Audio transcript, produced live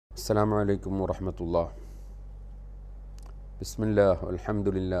അസ്സലാമു അലൈക്കും വറഹ്മത്തുള്ളാഹി. ബിസ്മില്ലാഹ്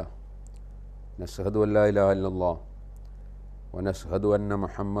വൽഹംദുലില്ലാഹ് നശ്ഹദു അല്ലാ ഇലാഹ ഇല്ലല്ലാഹ് വനശ്ഹദു അന്ന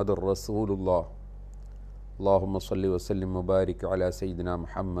മുഹമ്മദുർ റസൂലുള്ളാഹ്. അല്ലാഹുമ്മ സ്വല്ലി വസല്ലിം വബാരിക് അലാ സയ്യിദിനാ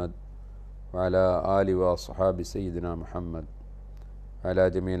മുഹമ്മദ് വഅലാ ആലി വസ്ഹാബി സയ്യിദിനാ മുഹമ്മദ് വഅലാ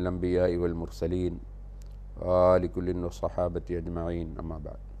ജമീഇൽ അംബിയാഇ വൽ മുർസലീൻ വആലി കുല്ലിൻ വസ്സഹാബത്തി അജ്മഈൻ. അമ്മാ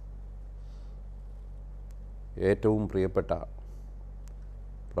ബഅദ്. ഏറ്റവും പ്രിയപ്പെട്ട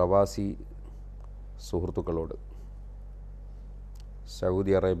പ്രവാസി സുഹൃത്തുക്കളോട്,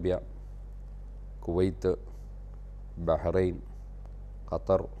 Saudi Arabia, Kuwait, Bahrain,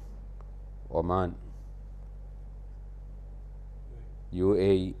 Qatar, Oman,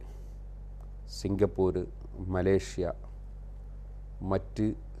 UAE, Singapore, Malaysia, മറ്റ്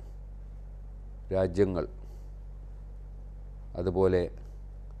രാജ്യങ്ങൾ, അതുപോലെ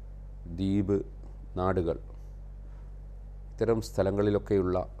ദ്വീപ് നാടുകൾ, ഇത്തരം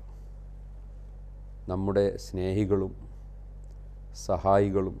സ്ഥലങ്ങളിലൊക്കെയുള്ള നമ്മുടെ സ്നേഹികളും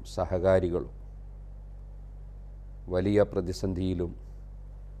സഹായികളും സഹകാരികളും വലിയ പ്രതിസന്ധിയിലും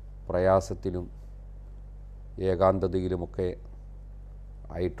പ്രയാസത്തിലും ഏകാന്തതയിലുമൊക്കെ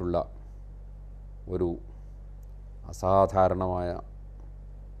ആയിട്ടുള്ള ഒരു അസാധാരണമായ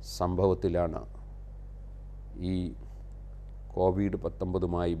സംഭവത്തിലാണ് ഈ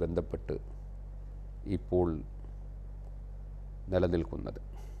COVID-19 ബന്ധപ്പെട്ട് ഇപ്പോൾ നിലനിൽക്കുന്നത്.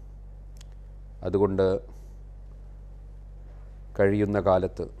 അതുകൊണ്ട് കഴിയുന്ന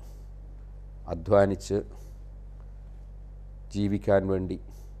കാലത്ത് അധ്വാനിച്ച് ജീവിക്കാൻ വേണ്ടി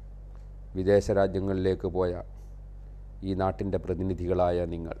വിദേശ രാജ്യങ്ങളിലേക്ക് പോയ ഈ നാട്ടിൻ്റെ പ്രതിനിധികളായ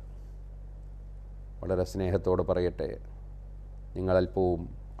നിങ്ങൾ, വളരെ സ്നേഹത്തോടെ പറയട്ടെ, നിങ്ങളൽപ്പവും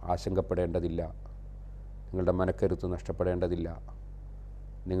ആശങ്കപ്പെടേണ്ടതില്ല, നിങ്ങളുടെ മനക്കരുത്ത് നഷ്ടപ്പെടേണ്ടതില്ല.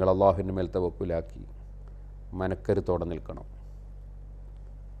 നിങ്ങൾ അല്ലാഹുവിൻ്റെ മേൽ തവക്കുലാക്കി മനക്കരുത്തോടെ നിൽക്കണം.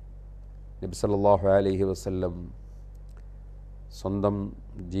 നബി സല്ലല്ലാഹു അലൈഹി വസല്ലം സ്വന്തം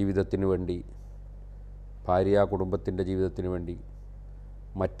ജീവിതത്തിനു വേണ്ടി, ഭാര്യ കുടുംബത്തിൻ്റെ ജീവിതത്തിനു വേണ്ടി,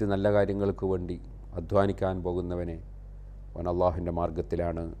 മറ്റ് നല്ല കാര്യങ്ങൾക്ക് വേണ്ടി അധ്വാനിക്കാൻ പോകുന്നവനെ അവൻ അല്ലാഹുവിൻ്റെ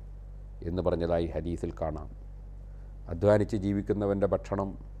മാർഗത്തിലാണ് എന്ന് പറഞ്ഞതായി ഹദീസിൽ കാണാം. അധ്വാനിച്ച് ജീവിക്കുന്നവൻ്റെ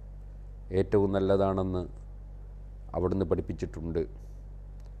ഭക്ഷണം ഏറ്റവും നല്ലതാണെന്ന് അവിടുന്ന് പഠിപ്പിച്ചിട്ടുണ്ട്.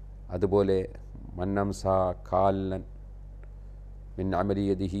 അതുപോലെ മന്നംസ ഖാലൻ മിൻ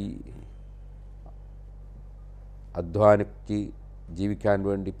അമലിയദിഹി, അധ്വാനിച്ച് ജീവിക്കാൻ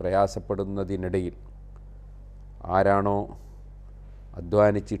വേണ്ടി പ്രയാസപ്പെടുന്നതിനിടയിൽ ആരാണോ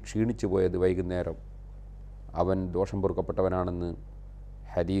അധ്വാനിച്ച് ക്ഷീണിച്ചു പോയത് വൈകുന്നേരം, അവൻ ദോഷം പൊറുക്കപ്പെട്ടവനാണെന്ന്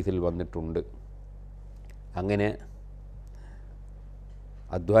ഹദീസിൽ വന്നിട്ടുണ്ട്. അങ്ങനെ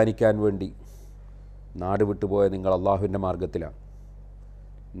അധ്വാനിക്കാൻ വേണ്ടി നാട് വിട്ടുപോയ നിങ്ങൾ അല്ലാഹുവിൻ്റെ മാർഗത്തിലാണ്.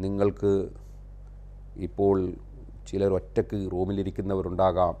 നിങ്ങൾക്ക് ഇപ്പോൾ ചിലർ ഒറ്റയ്ക്ക്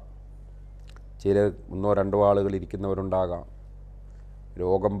റൂമിലിരിക്കുന്നവരുണ്ടാകാം, ചിലർ 1-2 ആളുകൾ ഇരിക്കുന്നവരുണ്ടാകാം,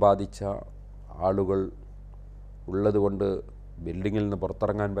 രോഗം ബാധിച്ച ആളുകൾ ഉള്ളതുകൊണ്ട് ബിൽഡിങ്ങിൽ നിന്ന്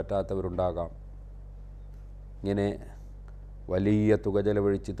പുറത്തിറങ്ങാൻ പറ്റാത്തവരുണ്ടാകാം. ഇങ്ങനെ വലിയ തുക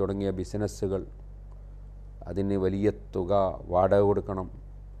ചെലവഴിച്ച് തുടങ്ങിയ ബിസിനസ്സുകൾ, അതിന് വലിയ തുക വാടക കൊടുക്കണം,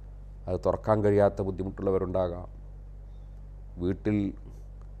 അത് തുറക്കാൻ കഴിയാത്ത ബുദ്ധിമുട്ടുള്ളവരുണ്ടാകാം. വീട്ടിൽ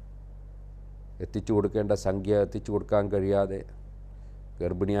എത്തിച്ചു കൊടുക്കേണ്ട സംഖ്യ എത്തിച്ചു കൊടുക്കാൻ കഴിയാതെ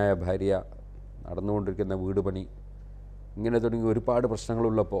ഗർഭിണിയായ ഭാര്യ, നടന്നുകൊണ്ടിരിക്കുന്ന വീട് പണി, ഇങ്ങനെ തുടങ്ങി ഒരുപാട്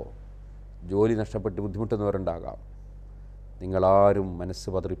പ്രശ്നങ്ങളുള്ളപ്പോൾ ജോലി നഷ്ടപ്പെട്ട് ബുദ്ധിമുട്ടുന്നവരുണ്ടാകാം. നിങ്ങളാരും മനസ്സ്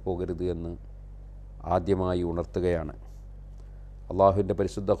പതറിപ്പോകരുത് എന്ന് ആദ്യമായി ഉണർത്തുകയാണ്. അള്ളാഹുവിൻ്റെ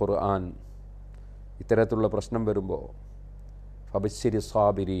പരിശുദ്ധ ഖുർആൻ ഇത്തരത്തിലുള്ള പ്രശ്നം വരുമ്പോൾ ഫബശ്ശിരി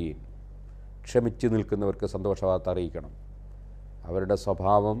സ്വാബിരീൻ, ക്ഷമിച്ചു നിൽക്കുന്നവർക്ക് സന്തോഷവാർത്ത അറിയിക്കണം. അവരുടെ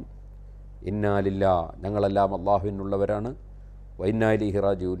സ്വഭാവം ഇന്നാ ലില്ലാ, ഞങ്ങളെല്ലാം അള്ളാഹുവിനുള്ളവരാണ്, വഇന്നാ ഇലൈഹി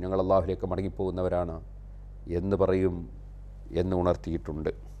റാജിഊൻ, ഞങ്ങൾ അള്ളാഹുവിലേക്ക് മടങ്ങിപ്പോകുന്നവരാണ് എന്ന് പറയും എന്ന്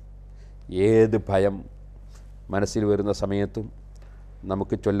ഉണർത്തിയിട്ടുണ്ട്. ഏത് ഭയം മനസ്സിൽ വരുന്ന സമയത്തും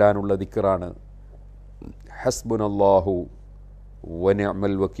നമുക്ക് ചൊല്ലാനുള്ള ദിക്റാണ് ഹസ്ബുനല്ലാഹു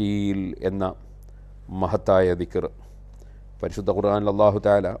വനിഅമൽ വക്കീൽ എന്ന മഹത്തായ ദിക്ർ. പരിശുദ്ധ ഖുർആനിൽ അല്ലാഹു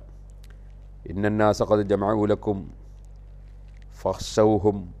തആല ഇന്നന്നാസ ഖദ് ജമഉ ലക്കും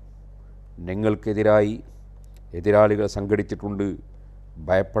ഫഖ്ശൗഹും, നിങ്ങൾക്കെതിരായി എതിരാളികൾ സംഘടിച്ചിട്ടുണ്ട്,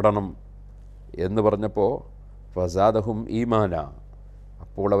 ഭയപ്പെടണം എന്ന് പറഞ്ഞപ്പോൾ ഫസാദഹും ഈമാന,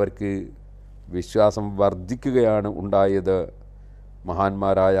 അപ്പോൾ അവർക്ക് വിശ്വാസം വർദ്ധിക്കുകയാണ് ഉണ്ടായത്.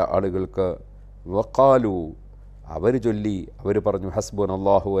 മഹാന്മാരായ ആളുകൾക്ക് വഖാലു, അവർ ചൊല്ലി, അവർ പറഞ്ഞു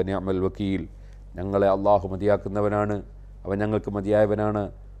ഹസ്ബുനല്ലാഹു വനിഅമൽ വക്കീൽ, ഞങ്ങളെ അള്ളാഹു മതിയാക്കുന്നവനാണ്, അവൻ ഞങ്ങൾക്ക് മതിയായവനാണ്,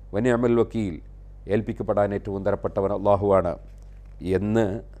 വനിഅമൽ വക്കീൽ, ഏൽപ്പിക്കപ്പെടാൻ ഏറ്റവും തരപ്പെട്ടവൻ അള്ളാഹുവാണ് എന്ന്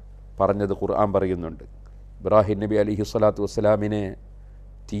പറഞ്ഞത് ഖുർആൻ പറയുന്നുണ്ട്. ഇബ്രാഹിം നബി അലൈഹി സ്വലാത്തു വസ്സലാമിനെ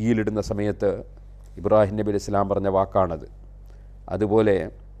തീയിലിടുന്ന സമയത്ത് ഇബ്രാഹിം നബി അലൈഹി സ്വലാം പറഞ്ഞ വാക്കാണത്. അതുപോലെ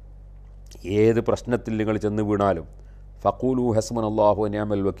ഏത് പ്രശ്നത്തിൽ നിങ്ങൾ ചെന്ന് വീണാലും ഫഖൂലു ഹസ്ബുനല്ലാഹു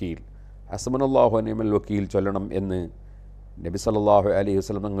വനിഅമൽ വക്കീൽ, ഹസ്ബുനല്ലാഹു വനിഅമൽ വക്കീൽ ചൊല്ലണം എന്ന് നബി സല്ലല്ലാഹു അലൈഹി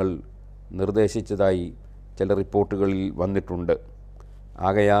വസല്ലം തങ്ങൾ നിർദ്ദേശിച്ചതായി ചില റിപ്പോർട്ടുകളിൽ വന്നിട്ടുണ്ട്.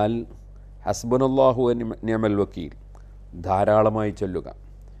 ആകയാൽ ഹസ്ബുനല്ലാഹു വനിഅമൽ വക്കീൽ ധാരാളമായി ചൊല്ലുക.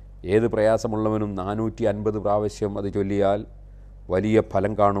 ഏത് പ്രയാസമുള്ളവനും 450 പ്രാവശ്യം അത് ചൊല്ലിയാൽ വലിയ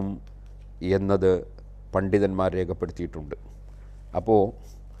ഫലം കാണും എന്നത് പണ്ഡിതന്മാർ രേഖപ്പെടുത്തിയിട്ടുണ്ട്. അപ്പോൾ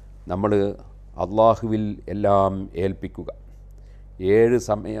നമ്മൾ അള്ളാഹുവിൽ എല്ലാം ഏൽപ്പിക്കുക.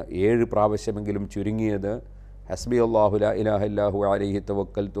 7 പ്രാവശ്യമെങ്കിലും ചുരുങ്ങിയത് ഹസ്ബി അല്ലാഹു ലാ ഇലാഹ ഇല്ലാഹു അലൈഹി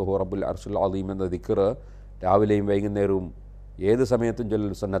തവക്കൽതു റബ്ബുൽ അർശിൽ അദീം എന്ന ദിക്ർ രാവിലെയും വൈകുന്നേരവും ഏത് സമയത്തും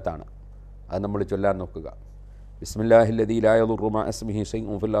ചൊല്ലൽ സുന്നത്താണ്. അത് നമ്മൾ ചൊല്ലാൻ നോക്കുക. ബിസ്മില്ലാഹില്ലദീ ലാ യദുറു മഅ ഇസ്മിഹി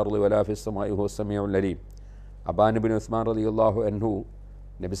ശൈഉൻ ഫിൽ അർളി വലാ ഫിസ് സമാഇ ഹുവസ് സമീഉൽ അലീം. അബാൻ ഇബ്നു ഉസ്മാൻ റളിയല്ലാഹു അൻഹു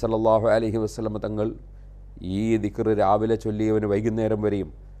നബി സല്ലല്ലാഹു അലൈഹി വസല്ലം തങ്ങൾ ഈ ദിക്ർ രാവിലെ ചൊല്ലിയവന് വൈകുന്നേരം വരെയും,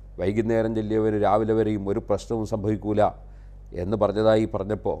 വൈകുന്നേരം ചൊല്ലിയവന് രാവിലെ വരെയും ഒരു പ്രശ്നവും സംഭവിക്കൂല എന്ന് പറഞ്ഞതായി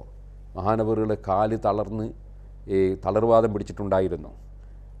പറഞ്ഞപ്പോൾ മഹാനവറുകളുടെ കാല് തളർന്ന് തളർവാദം പിടിച്ചിട്ടുണ്ടായിരുന്നു.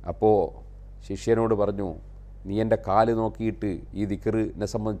 അപ്പോൾ ശിഷ്യനോട് പറഞ്ഞു, നീ എൻ്റെ കാല് നോക്കിയിട്ട് ഈ ദിക്റിനെ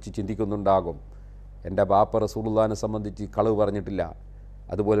സംബന്ധിച്ച് ചിന്തിക്കുന്നുണ്ടാകും. എൻ്റെ ബാപ്പ റസൂലുള്ളാഹിനെ സംബന്ധിച്ച് കളവ് പറഞ്ഞിട്ടില്ല,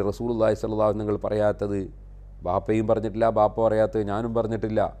 അതുപോലെ റസൂലുള്ളാഹി സ്വല്ലല്ലാഹു അലൈഹി വസല്ലം നിങ്ങൾ പറയാത്തത് ബാപ്പയും പറഞ്ഞിട്ടില്ല, ബാപ്പ പറയാത്തത് ഞാനും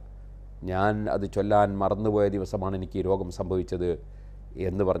പറഞ്ഞിട്ടില്ല. ഞാൻ അത് ചൊല്ലാൻ മറന്നുപോയ ദിവസമാണ് എനിക്ക് ഈ രോഗം സംഭവിച്ചത്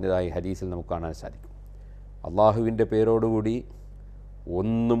എന്ന് പറഞ്ഞതായി ഹദീസിൽ നമുക്ക് കാണാൻ സാധിക്കും. അള്ളാഹുവിൻ്റെ പേരോടുകൂടി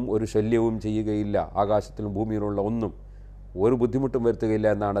ഒന്നും ഒരു ശല്യവും ചെയ്യുകയില്ല, ആകാശത്തിലും ഭൂമിയിലുള്ള ഒന്നും ഒരു ബുദ്ധിമുട്ടും വരുത്തുകയില്ല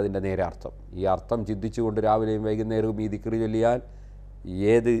എന്നാണ് അതിൻ്റെ നേരെ അർത്ഥം. ഈ അർത്ഥം ചിന്തിച്ചുകൊണ്ട് രാവിലെയും വൈകുന്നേരവും ഈ ദിക്ർ ചൊല്ലിയാൽ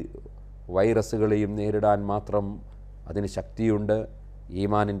ഏത് വൈറസുകളെയും നേരിടാൻ മാത്രം അതിന് ശക്തിയുണ്ട്.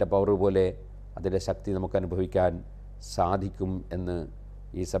 ഈമാനിൻ്റെ പവർ പോലെ അതിൻ്റെ ശക്തി നമുക്ക് അനുഭവിക്കാൻ സാധിക്കും എന്ന്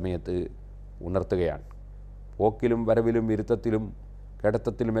ഈ സമയത്ത് ഉണർത്തുകയാണ്. പോക്കിലും വരവിലും ഇരുത്തത്തിലും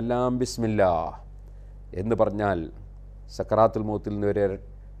കിടത്തത്തിലുമെല്ലാം ബിസ്മില്ലാ എന്ന് പറഞ്ഞാൽ സക്കറാത്തുൽ മൗത്തിൽ നിന്ന് വരെ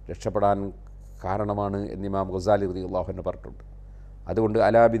രക്ഷപ്പെടാൻ കാരണമാണ് എന്ന് ഇമാം ഗസാലി റളിയല്ലാഹു അൻഹു പറഞ്ഞിട്ടുണ്ട്. അതുകൊണ്ട്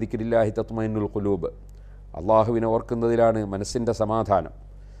അലാ ബിദിക്രില്ലാഹി തത്മഇന്നുൽ ഖുലൂബ്, അള്ളാഹുവിനെ ഓർക്കുന്നതിലാണ് മനസ്സിൻ്റെ സമാധാനം.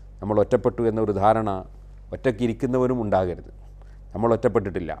 നമ്മൾ ഒറ്റപ്പെട്ടു എന്നൊരു ധാരണ ഒറ്റയ്ക്കിരിക്കുന്നവനും ഉണ്ടാകരുത്. നമ്മൾ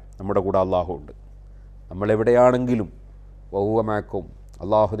ഒറ്റപ്പെട്ടിട്ടില്ല, നമ്മുടെ കൂടെ അള്ളാഹു ഉണ്ട്. നമ്മളെവിടെയാണെങ്കിലും വഹുവ മഅക്കും,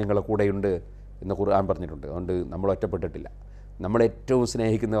 അള്ളാഹു നിങ്ങളുടെ കൂടെയുണ്ട് എന്ന് ഖുർആൻ പറഞ്ഞിട്ടുണ്ട്. അതുകൊണ്ട് നമ്മൾ ഒറ്റപ്പെട്ടിട്ടില്ല. നമ്മളേറ്റവും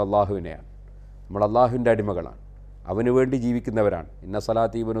സ്നേഹിക്കുന്നത് അള്ളാഹുവിനെയാണ്. നമ്മൾ അള്ളാഹുവിൻ്റെ അടിമകളാണ്, അവന് വേണ്ടി ജീവിക്കുന്നവരാണ്. ഇന്ന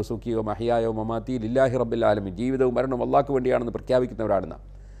സലാത്തി വ നുസുക്കി വ മഹ്യായ വ മമാത്തി ലില്ലാഹി റബ്ബിൽ ആലമീൻ, ജീവിതവും മരണവും അള്ളാഹ്ക്ക് വേണ്ടിയാണെന്ന് പ്രഖ്യാപിക്കുന്നവരാണ് നാം.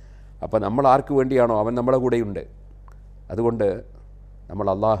 അപ്പോൾ നമ്മൾ ആർക്ക് വേണ്ടിയാണോ അവൻ നമ്മളെ കൂടെയുണ്ട്. അതുകൊണ്ട് നമ്മൾ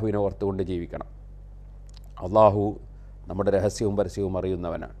അള്ളാഹുവിനെ ഓർത്തുകൊണ്ട് ജീവിക്കണം. അള്ളാഹു നമ്മുടെ രഹസ്യവും പരസ്യവും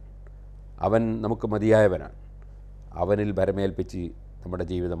അറിയുന്നവനാണ്. അവൻ നമുക്ക് മതിയായവനാണ്. അവനിൽ ഭരമേൽപ്പിച്ച് നമ്മുടെ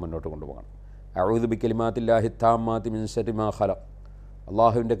ജീവിതം മുന്നോട്ട് കൊണ്ടുപോകണം. അഊദു ബികലിമാത്തില്ലാഹി താമ്മാതി മിൻ ശർരി മാ ഖലഖ്,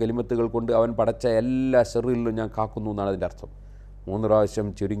 അള്ളാഹുവിൻ്റെ കലിമത്തുകൾ കൊണ്ട് അവൻ പടച്ച എല്ലാ ശർറിലും ഞാൻ കാക്കുന്നു എന്നാണ് അതിൻ്റെ അർത്ഥം. 3 പ്രാവശ്യം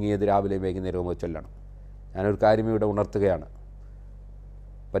ചുരുങ്ങിയത് രാവിലെ വൈകുന്നേരവും ചൊല്ലണം. ഞാനൊരു കാര്യം ഇവിടെ ഉണർത്തുകയാണ്.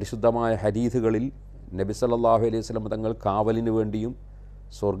 പരിശുദ്ധമായ ഹദീസുകളിൽ നബി സല്ലല്ലാഹു അലൈഹി വസല്ലം തങ്ങൾ കാവലിന് വേണ്ടിയും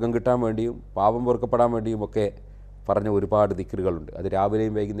സ്വർഗം കിട്ടാൻ വേണ്ടിയും പാപം പൊറുക്കപ്പെടാൻ വേണ്ടിയും ഒക്കെ പറഞ്ഞ ഒരുപാട് ദിക്റുകളുണ്ട്. അത്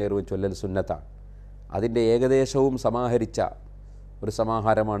രാവിലെയും വൈകുന്നേരവും ചൊല്ലൽ സുന്നത്താണ്. അതിൻ്റെ ഏകദേശവും സമാഹരിച്ച ഒരു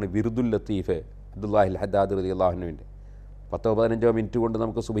സമാഹാരമാണ് വിർദുൽ ലത്തീഫ് അബ്ദുല്ലാഹിൽ ഹദ്ദാദ് റളിയല്ലാഹു അൻഹുവിൻ്റെ. 10-15 മിനിറ്റ് കൊണ്ട്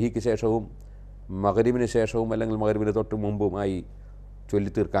നമുക്ക് സുബഹിക്ക് ശേഷവും മഗ്രിബിന് ശേഷവും അല്ലെങ്കിൽ മഗ്രിബിന് തൊട്ട് മുമ്പുമായി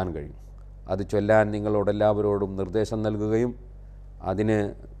ചൊല്ലിത്തീർക്കാൻ കഴിയും. അത് ചൊല്ലാൻ നിങ്ങളോടെല്ലാവരോടും നിർദ്ദേശം നൽകുകയും അതിന്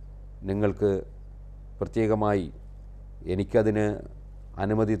നിങ്ങൾക്ക് പ്രത്യേകമായി എനിക്കതിന്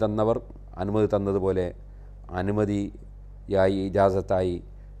അനുമതി തന്നവർ അനുമതി തന്നതുപോലെ അനുമതിയായി ഇജാസത്തായി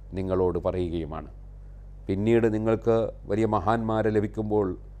നിങ്ങളോട് പറയുകയുമാണ്. പിന്നീട് നിങ്ങൾക്ക് വലിയ മഹാന്മാരെ ലഭിക്കുമ്പോൾ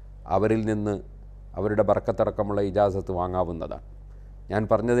അവരിൽ നിന്ന് അവരുടെ ബർക്കത്തടക്കമുള്ള ഇജാസത്ത് വാങ്ങാവുന്നതാണ്. ഞാൻ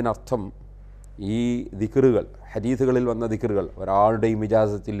പറഞ്ഞതിനർത്ഥം ഈ ദിക്റുകൾ, ഹദീസുകളിൽ വന്ന ദിക്റുകൾ ഒരാളുടെയും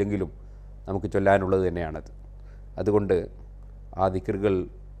ഇജാസത്തില്ലെങ്കിലും നമുക്ക് ചൊല്ലാനുള്ളത് തന്നെയാണത്. അതുകൊണ്ട് ആ ദിക്റുകൾ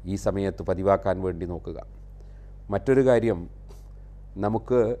ഈ സമയത്ത് പതിവാക്കാൻ വേണ്ടി നോക്കുക. മറ്റൊരു കാര്യം,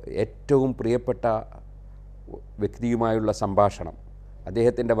 നമുക്ക് ഏറ്റവും പ്രിയപ്പെട്ട വ്യക്തിയുമായുള്ള സംഭാഷണം,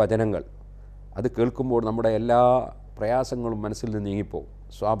 അദ്ദേഹത്തിൻ്റെ വചനങ്ങൾ, അത് കേൾക്കുമ്പോൾ നമ്മുടെ എല്ലാ പ്രയാസങ്ങളും മനസ്സിൽ നിന്ന് നീങ്ങിപ്പോവും,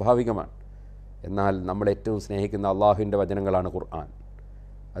 സ്വാഭാവികമാണ്. എന്നാൽ നമ്മളേറ്റവും സ്നേഹിക്കുന്ന അള്ളാഹുവിൻ്റെ വചനങ്ങളാണ് ഖുർആൻ.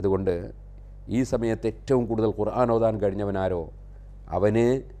 അതുകൊണ്ട് ഈ സമയത്ത് ഏറ്റവും കൂടുതൽ ഖുർആൻ ഓതാൻ കഴിഞ്ഞവനാരോ അവന്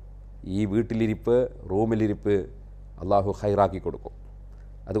ഈ വീട്ടിലിരിപ്പ്, റൂമിലിരിപ്പ് അള്ളാഹു ഖൈറാക്കി കൊടുക്കും.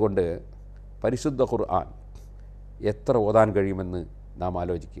 അതുകൊണ്ട് പരിശുദ്ധ ഖുർആൻ എത്ര ഓതാൻ കഴിയുമെന്ന് നാം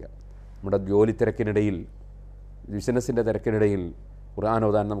ആലോചിക്കുക. നമ്മുടെ ജോലി തിരക്കിനിടയിൽ, ബിസിനസ്സിൻ്റെ തിരക്കിനിടയിൽ ഖുർആൻ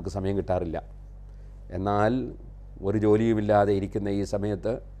ഓതാൻ നമുക്ക് സമയം കിട്ടാറില്ല. എന്നാൽ ഒരു ജോലിയുമില്ലാതെ ഇരിക്കുന്ന ഈ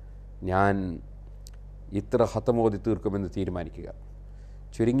സമയത്ത് ഞാൻ ഇത്ര ഖത്ം ഓതി തീർക്കുമെന്ന് തീരുമാനിക്കുക.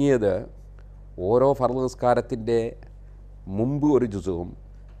 ചുരുങ്ങിയത് ഓരോ ഫർള് നിസ്കാരത്തിൻ്റെ മുമ്പ് ഒരു ജുസുവും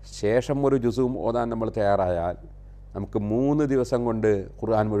ശേഷം ഒരു ജുസുവും ഓതാൻ നമ്മൾ തയ്യാറായാൽ നമുക്ക് 3 ദിവസം കൊണ്ട്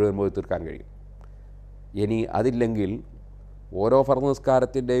ഖുർആൻ മുഴുവൻ ഓതി തീർക്കാൻ കഴിയും. ഇനി അതില്ലെങ്കിൽ ഓരോ ഫർള്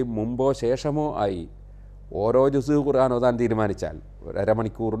നിസ്കാരത്തിൻ്റെയും മുമ്പോ ശേഷമോ ആയി ഓരോ ജുസ് ഖുർആൻ ഓതാൻ തീരുമാനിച്ചാൽ ഒരു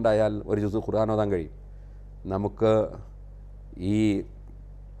അരമണിക്കൂറുണ്ടായാൽ ഒരു ജുസ് ഖുർആൻ ഓതാൻ കഴിയും. നമുക്ക് ഈ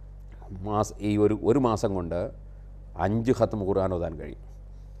ഒരു മാസം കൊണ്ട് 5 ഖത്ം ഖുർആൻ ഓതാൻ കഴിയും.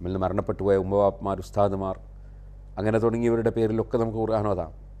 നമ്മളിൽ മരണപ്പെട്ടു പോയ ഉമ്മവാപ്പമാർ, ഉസ്താദുമാർ, അങ്ങനെ തുടങ്ങിയവരുടെ പേരിലൊക്കെ നമുക്ക് ഖുർആൻ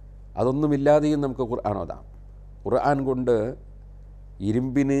ഓതാം. അതൊന്നുമില്ലാതെയും നമുക്ക് ഖുർആൻ ഓതാം. ഖുർആൻ കൊണ്ട്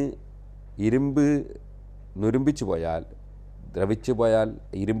ഇരുമ്പ് നുരുമ്പിച്ചു പോയാൽ, ദ്രവിച്ചു പോയാൽ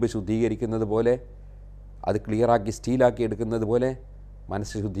ഇരുമ്പ് ശുദ്ധീകരിക്കുന്നത് പോലെ, അത് ക്ലിയറാക്കി സ്റ്റീലാക്കി എടുക്കുന്നത് പോലെ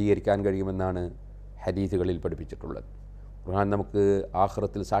മനസ്സ് ശുദ്ധീകരിക്കാൻ കഴിയുമെന്നാണ് ഹദീസുകളിൽ പഠിപ്പിച്ചിട്ടുള്ളത്. ഖുർആൻ നമുക്ക്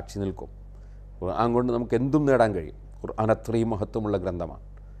ആഖിറത്തിൽ സാക്ഷി നിൽക്കും. ഖുർആൻ കൊണ്ട് നമുക്ക് എന്തും നേടാൻ കഴിയും. ഖുർആൻ അത്രയും മഹത്വമുള്ള ഗ്രന്ഥമാണ്.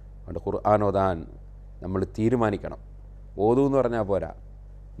 അതുകൊണ്ട് ഖുർആൻ ഓതാൻ നമ്മൾ തീരുമാനിക്കണം. ഓതു എന്ന് പറഞ്ഞാൽ പോരാ,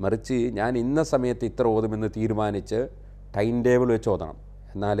 മറിച്ച് ഞാൻ ഇന്ന സമയത്ത് ഇത്ര ഓതുമെന്ന് തീരുമാനിച്ച് ടൈം ടേബിൾ വെച്ച് ഓതണം.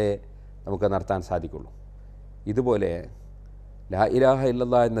 എന്നാലേ നമുക്ക് നടത്താൻ സാധിക്കുള്ളൂ. ഇതുപോലെ ലാ ഇലാഹ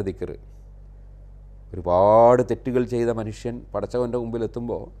ഇല്ലല്ലാഹ് എന്ന ദിക്ർ, ഒരുപാട് തെറ്റുകൾ ചെയ്ത മനുഷ്യൻ പടച്ചവൻ്റെ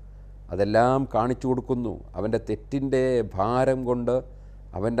മുമ്പിലെത്തുമ്പോൾ അതെല്ലാം കാണിച്ചു കൊടുക്കുന്നു. അവൻ്റെ തെറ്റിൻ്റെ ഭാരം കൊണ്ട്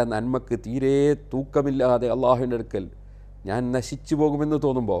അവൻ്റെ നന്മക്ക് തീരെ തൂക്കമില്ലാതെ അള്ളാഹുവിൻ്റെ അടുക്കൽ ഞാൻ നശിച്ചു പോകുമെന്ന്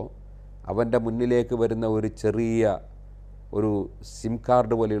തോന്നുമ്പോൾ അവൻ്റെ മുന്നിലേക്ക് വരുന്ന ഒരു ചെറിയ സിം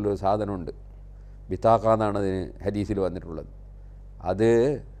കാർഡ് പോലെയുള്ളൊരു സാധനമുണ്ട്. ബിതാഖ എന്നാണ് അതിന് ഹദീസിൽ വന്നിട്ടുള്ളത്. അത്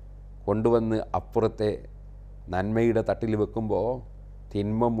കൊണ്ടുവന്ന് അപ്പുറത്തെ നന്മയുടെ തട്ടിൽ വെക്കുമ്പോൾ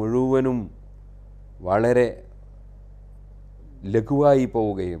തിന്മ മുഴുവനും വളരെ ലഘുവായി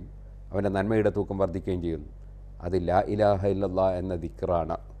പോവുകയും അവൻ്റെ നന്മയുടെ തൂക്കം വർദ്ധിക്കുകയും ചെയ്യുന്നു. അത് ലാ ഇലാഹ ഇല്ലല്ലാഹ് എന്ന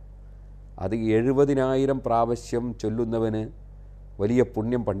ദിക്റാണ്. അത് 70,000 പ്രാവശ്യം ചൊല്ലുന്നവന് വലിയ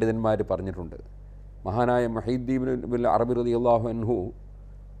പുണ്യം പണ്ഡിതന്മാർ പറഞ്ഞിട്ടുണ്ട്. മഹാനായ മുഹയ്യിദ്ദീൻ ഇബ്നുൽ അറബി റളിയല്ലാഹു അൻഹു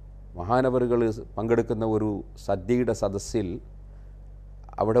മഹാനവറുകൾ പങ്കെടുക്കുന്ന ഒരു സദ്യയുടെ സദസ്സിൽ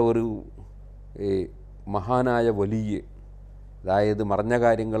അവിടെ ഒരു മഹാനായ വലിയ, അതായത് മറഞ്ഞ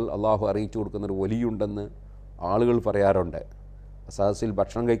കാര്യങ്ങൾ അള്ളാഹു അറിയിച്ചു കൊടുക്കുന്നൊരു വലിയുണ്ടെന്ന് ആളുകൾ പറയാറുണ്ട്. സദസ്സിൽ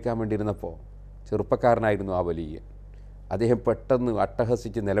ഭക്ഷണം കഴിക്കാൻ വേണ്ടിയിരുന്നപ്പോൾ ചെറുപ്പക്കാരനായിരുന്നു ആ വലിയ. അദ്ദേഹം പെട്ടെന്ന്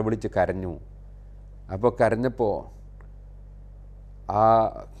അട്ടഹസിച്ച് നിലവിളിച്ച് കരഞ്ഞു. അപ്പോൾ കരഞ്ഞപ്പോൾ ആ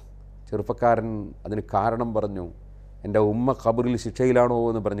ചെറുപ്പക്കാരൻ അതിന് കാരണം പറഞ്ഞു, എൻ്റെ ഉമ്മ ഖബറിൽ ശിക്ഷയിലാണോ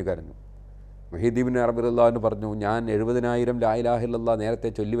എന്ന് പറഞ്ഞ് കരഞ്ഞു. മുഹയ്യിദ്ദീൻ അറബി റളിയല്ലാഹു അൻഹു പറഞ്ഞു, ഞാൻ 70,000 ലാ ഇലാഹ ഇല്ലല്ലാഹ് നേരത്തെ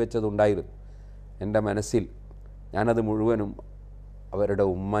ചൊല്ലിവെച്ചതുണ്ടായിരുന്നു എൻ്റെ മനസ്സിൽ. ഞാനത് മുഴുവനും അവരുടെ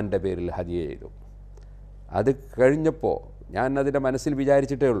ഉമ്മൻ്റെ പേരിൽ ഹദിയ ചെയ്തു. അത് കഴിഞ്ഞപ്പോൾ ഞാൻ അതിൻ്റെ മനസ്സിൽ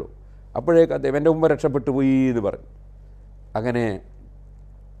വിചാരിച്ചിട്ടേ ഉള്ളൂ. അപ്പോഴേക്ക് അദ്ദേഹം എൻ്റെ ഉമ്മ രക്ഷപ്പെട്ടു പോയി എന്ന് പറഞ്ഞു. അങ്ങനെ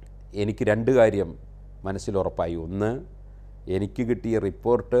എനിക്ക് 2 കാര്യം മനസ്സിൽ ഉറപ്പായി. ഒന്ന്, എനിക്ക് കിട്ടിയ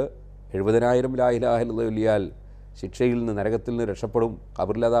റിപ്പോർട്ട് 70,000 ലാ ഇലാഹ ഇല്ലല്ലാഹ് ചൊല്ലിയാൽ ശിക്ഷയിൽ നിന്ന്, നരകത്തിൽ നിന്ന് രക്ഷപ്പെടും,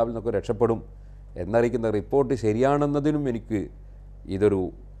 ഖബറിലദാബിൽ നിന്നൊക്കെ രക്ഷപ്പെടും എന്നറിയിക്കുന്ന റിപ്പോർട്ട് ശരിയാണെന്നതിനും എനിക്ക് ഇതൊരു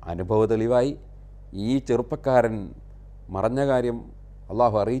അനുഭവ തെളിവായി. ഈ ചെറുപ്പക്കാരൻ മറഞ്ഞ കാര്യം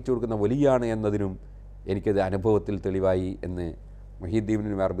അള്ളാഹു അറിയിച്ചു കൊടുക്കുന്ന വലിയാണ് എന്നതിനും എനിക്കത് അനുഭവത്തിൽ തെളിവായി എന്ന് മുഹയ്യിദ്ദീൻ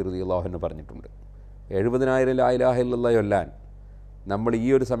ഇബ്നുൽ അറബി റളിയല്ലാഹു അൻഹു പറഞ്ഞിട്ടുണ്ട്. 70,000 ലാ ഇലാഹ ഇല്ലല്ലാഹ് ചൊല്ലാൻ നമ്മൾ ഈ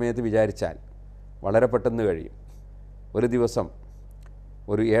ഒരു സമയത്ത് വിചാരിച്ചാൽ വളരെ പെട്ടെന്ന് കഴിയും. ഒരു ദിവസം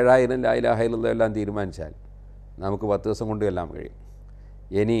ഒരു 7,000 ലാ ഇലാഹ ഇല്ലല്ലാഹ് എല്ലാം തീരുമാനിച്ചാൽ നമുക്ക് 10 ദിവസം കൊണ്ട് എല്ലാം കഴിയും.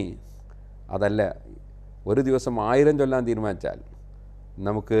 ഇനി അതല്ല, ഒരു ദിവസം 1000 ചൊല്ലാൻ തീരുമാനിച്ചാൽ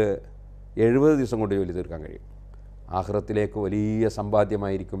നമുക്ക് 70 ദിവസം കൊണ്ട് ജോലി തീർക്കാൻ കഴിയും. ആഖിറത്തിലേക്ക് വലിയ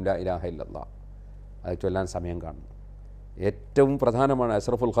സമ്പാദ്യമായിരിക്കും ലാ ഇലാഹ ഇല്ലല്ലാഹ്. അത് ചൊല്ലാൻ സമയം കാണും. ഏറ്റവും പ്രധാനമാണ്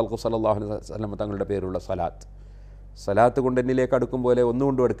അഷ്റഫുൽ ഖൽഖ് സല്ലല്ലാഹു അലൈഹി വസല്ലം തങ്ങളുടെ പേരുള്ള സലാത്ത്. സലാത്ത് കൊണ്ട് എന്നിലേക്ക് അടുക്കും പോലെ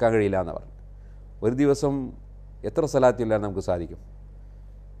ഒന്നുകൊണ്ടും എടുക്കാൻ കഴിയില്ല എന്ന് പറഞ്ഞു. ഒരു ദിവസം എത്ര സലാത്ത് ചൊല്ലാൻ നമുക്ക് സാധിക്കും?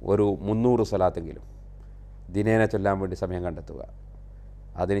 ഒരു 300 സലാത്തെങ്കിലും ദിനേന ചൊല്ലാൻ വേണ്ടി സമയം കണ്ടെത്തുക.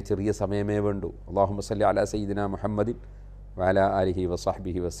 അതിന് ചെറിയ സമയമേ വേണ്ടൂ. അല്ലാഹുമ്മ സല്ലി അലാ സയ്യിദിനാ മുഹമ്മദിൻ വഅലാ ആലിഹി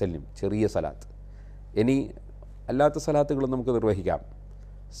വസഹ്ബിഹി വസല്ലം, ചെറിയ സലാത്ത്. ഇനി അല്ലാത്ത സലാത്തുകളും നമുക്ക് നിർവഹിക്കാം.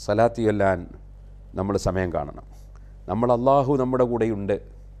 സലാത്ത് ചൊല്ലാൻ നമ്മൾ സമയം കാണണം. അള്ളാഹു നമ്മുടെ കൂടെയുണ്ട്,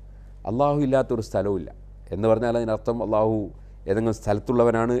 അള്ളാഹു ഇല്ലാത്തൊരു സ്ഥലവുമില്ല എന്ന് പറഞ്ഞാൽ അതിനർത്ഥം അള്ളാഹു ഏതെങ്കിലും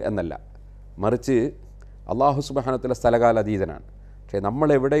സ്ഥലത്തുള്ളവനാണ് എന്നല്ല. മറിച്ച് അള്ളാഹു സുബ്ഹാനഹു വ തആല സ്ഥലകാലാതീതനാണ്. പക്ഷേ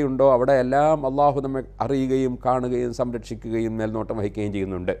നമ്മളെവിടെയുണ്ടോ അവിടെ എല്ലാം അള്ളാഹു നമ്മെ അറിയുകയും കാണുകയും സംരക്ഷിക്കുകയും മേൽനോട്ടം വഹിക്കുകയും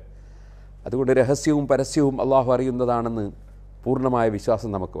ചെയ്യുന്നുണ്ട്. അതുകൊണ്ട് രഹസ്യവും പരസ്യവും അള്ളാഹു അറിയുന്നതാണെന്ന് പൂർണ്ണമായ വിശ്വാസം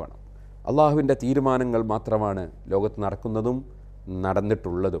നമുക്ക് വേണം. അള്ളാഹുവിൻ്റെ തീരുമാനങ്ങൾ മാത്രമാണ് ലോകത്ത് നടക്കുന്നതും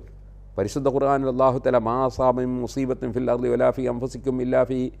നടന്നിട്ടുള്ളതും. പരിശുദ്ധ ഖുർആനിൽ അല്ലാഹു തആല മാ അസാബ മിൻ മുസീബത്തിൻ ഫിൽ അർളി വലാ ഫീ അൻഫുസിക്കും ഇല്ലാ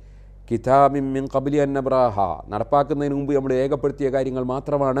ഫീ കിതാബിൻ മിൻ ഖബ്ലി അൻ നബ്റാഹ, നടപ്പാക്കുന്നതിന് മുമ്പ് നമ്മൾ രേഖപ്പെടുത്തിയ കാര്യങ്ങൾ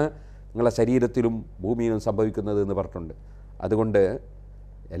മാത്രമാണ് നിങ്ങളുടെ ശരീരത്തിലും ഭൂമിയിലും സംഭവിക്കുന്നത് എന്ന് പറഞ്ഞിട്ടുണ്ട്. അതുകൊണ്ട്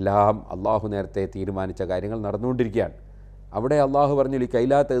എല്ലാം അള്ളാഹു നേരത്തെ തീരുമാനിച്ച കാര്യങ്ങൾ നടന്നുകൊണ്ടിരിക്കുകയാണ്. അവിടെ അള്ളാഹു പറഞ്ഞു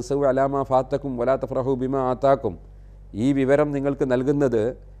കൈലാ തസവു അലാമ ഫാത്തക്കും വലാ തഫ്രഹു ബിമ ആത്താക്കും, ഈ വിവരം നിങ്ങൾക്ക് നൽകുന്നത്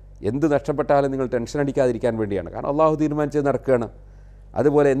എന്ത് നഷ്ടപ്പെട്ടാലും നിങ്ങൾ ടെൻഷൻ അടിക്കാതിരിക്കാൻ വേണ്ടിയാണ്. കാരണം അള്ളാഹു തീരുമാനിച്ചത് നടക്കുകയാണ്.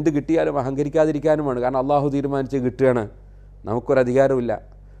 അതുപോലെ എന്ത് കിട്ടിയാലും അഹങ്കരിക്കാതിരിക്കാനുമാണ്. കാരണം അള്ളാഹു തീരുമാനിച്ചത് കിട്ടുകയാണ്, നമുക്കൊരധികാരമില്ല.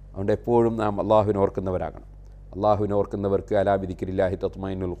 അതുകൊണ്ട് എപ്പോഴും നാം അള്ളാഹുവിനെ ഓർക്കുന്നവരാകണം. അള്ളാഹുവിനെ ഓർക്കുന്നവർക്ക് അലാ ബിദിക്രില്ലാഹി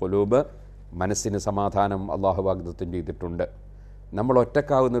തത്മഇന്നുൽ ഖുലൂബ്, മനസ്സിന് സമാധാനം അള്ളാഹു വാഗ്ദത്തം ചെയ്തിട്ടുണ്ട്. നമ്മൾ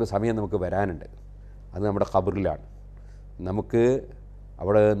ഒറ്റക്കാവുന്നൊരു സമയം നമുക്ക് വരാനുണ്ട്. അത് നമ്മുടെ ഖബറിലാണ്. നമുക്ക്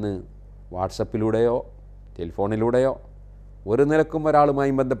അവിടെ നിന്ന് വാട്സപ്പിലൂടെയോ ടെലിഫോണിലൂടെയോ ഒരു നിലക്കും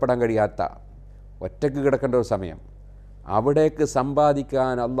ഒരാളുമായി ബന്ധപ്പെടാൻ കഴിയാത്ത ഒറ്റയ്ക്ക് കിടക്കേണ്ട ഒരു സമയം, അവിടേക്ക്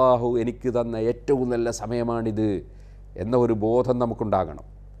സമ്പാദിക്കാൻ അള്ളാഹു എനിക്ക് തന്ന ഏറ്റവും നല്ല സമയമാണിത് എന്ന ഒരു ബോധം നമുക്കുണ്ടാകണം.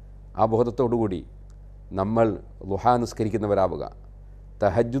 ആ ബോധത്തോടുകൂടി നമ്മൾ ളുഹാ നിസ്കരിക്കുന്നവരാവുക,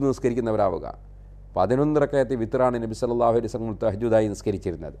 തഹജ്ജുദ് നിസ്കരിക്കുന്നവരാവുക. 11 റക്അത്ത് വിത്റാണ് നബി സല്ലല്ലാഹു അലൈഹി വസല്ലം തഹജ്ജുദായി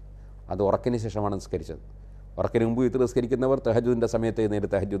നിസ്കരിച്ചിരുന്നത്. അത് ഉറക്കിന് ശേഷമാണ് നിസ്കരിച്ചത്. ഉറക്കിന് മുമ്പ് വിത്ർ നിസ്കരിക്കുന്നവർ തഹജ്ജുദിൻ്റെ സമയത്ത് നേരെ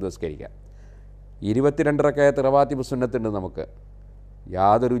തഹജ്ജുദ് നിസ്കരിക്കുക. 22 റക്അത്ത് റവാത്തിബ് സുന്നത്തുണ്ട്. നമുക്ക്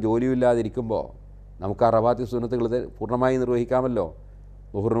യാതൊരു ജോലിയുമില്ലാതിരിക്കുമ്പോൾ നമുക്ക് ആ റവാത്തിബ് സുന്നത്തുകൾ പൂർണ്ണമായി നിർവഹിക്കാമല്ലോ.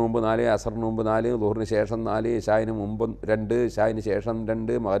 ളുഹറിന് മുമ്പ് 4, അസറിന് മുമ്പ് 4, ളുഹറിന് ശേഷം 4, ഇശായിന് മുമ്പ് 2, ഇശായിന് ശേഷം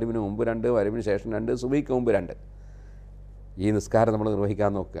 2, മഗ്‌രിബിന് മുമ്പ് 2, മഗ്‌രിബിന് ശേഷം 2, സുബഹിക്ക് മുമ്പ് 2. ഈ നിസ്കാരം നമ്മൾ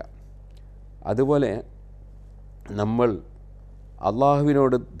നിർവഹിക്കാൻ നോക്കുക. അതുപോലെ നമ്മൾ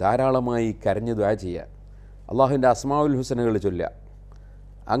അള്ളാഹുവിനോട് ധാരാളമായി കരഞ്ഞ് ദുആ ചെയ്യുക, അള്ളാഹുവിൻ്റെ അസ്മാഉൽ ഹുസ്നകൾ ചൊല്ലുക.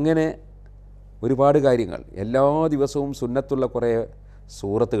 അങ്ങനെ ഒരുപാട് കാര്യങ്ങൾ. എല്ലാ ദിവസവും സുന്നത്തുള്ള കുറേ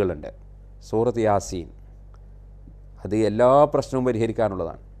സൂറത്തുകളുണ്ട്. സൂറത്ത് യാസീൻ, അത് എല്ലാ പ്രശ്നവും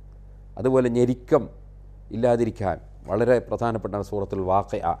പരിഹരിക്കാനുള്ളതാണ്. അതുപോലെ ഞെരുക്കം ഇല്ലാതിരിക്കാൻ വളരെ പ്രധാനപ്പെട്ട സൂറത്തുൽ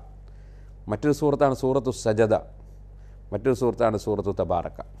വാഖിഅ. മറ്റൊരു സൂറത്താണ് സൂറത്തു സജദ, മറ്റൊരു സൂറത്താണ് സൂറത്തു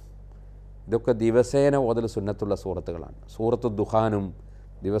തബാറക. ഇതൊക്കെ ദിവസേന ഓതൽ സുന്നത്തുള്ള സൂറത്തുകളാണ്. സൂറത്തു ദുഖാനും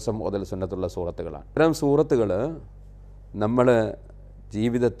ദിവസം ഓതൽ സുന്നത്തുള്ള സൂറത്തുകളാണ്. ഇത്തരം സൂറത്തുകൾ നമ്മൾ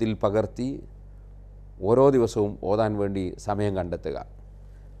ജീവിതത്തിൽ പകർത്തി ഓരോ ദിവസവും ഓതാൻ വേണ്ടി സമയം കണ്ടെത്തുക.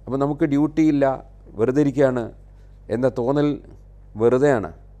 അപ്പോൾ നമുക്ക് ഡ്യൂട്ടിയില്ല, വെറുതെ ഇരിക്കുകയാണ് എന്ന തോന്നൽ വെറുതെയാണ്.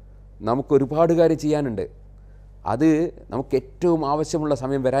 നമുക്കൊരുപാട് കാര്യം ചെയ്യാനുണ്ട്. അത് നമുക്ക് ഏറ്റവും ആവശ്യമുള്ള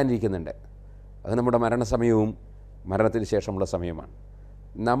സമയം വരാനിരിക്കുന്നുണ്ട്. അത് നമ്മുടെ മരണസമയവും മരണത്തിന് ശേഷമുള്ള സമയമാണ്.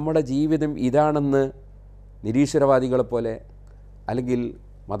 നമ്മുടെ ജീവിതം ഇതാണെന്ന് നിരീശ്വരവാദികളെപ്പോലെ അല്ലെങ്കിൽ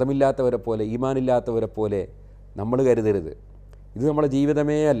മതമില്ലാത്തവരെ പോലെ ഈമാനില്ലാത്തവരെ പോലെ നമ്മൾ കരുതരുത്. ഇത് നമ്മുടെ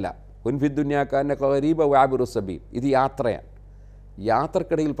ജീവിതമേ അല്ല. ഉൻഫിദ്ദുന്യാക്കാൻ്റെ ഖരീബ വാബിറു സബീൽ, ഇത് യാത്രയാണ്.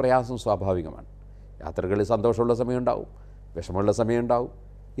 യാത്രക്കിടയിൽ പ്രയാസം സ്വാഭാവികമാണ്. യാത്രകളിൽ സന്തോഷമുള്ള സമയമുണ്ടാവും, വിഷമമുള്ള സമയമുണ്ടാവും.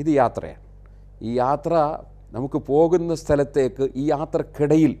 ഇത് യാത്രയാണ്. ഈ യാത്ര നമുക്ക് പോകുന്ന സ്ഥലത്തേക്ക് ഈ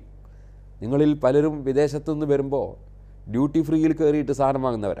യാത്രക്കിടയിൽ, നിങ്ങളിൽ പലരും വിദേശത്തുനിന്ന് വരുമ്പോൾ ഡ്യൂട്ടി ഫ്രീയിൽ കയറിയിട്ട് സാധനം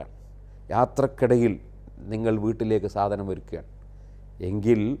വാങ്ങുന്നവരാണ്. യാത്രക്കിടയിൽ നിങ്ങൾ വീട്ടിലേക്ക് സാധനം ഒരുക്കുകയാണ്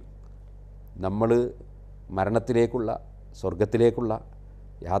എങ്കിൽ നമ്മൾ മരണത്തിലേക്കുള്ള സ്വർഗത്തിലേക്കുള്ള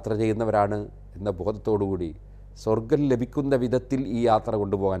യാത്ര ചെയ്യുന്നവരാണ് എന്ന ബോധത്തോടുകൂടി സ്വർഗം ലഭിക്കുന്ന വിധത്തിൽ ഈ യാത്ര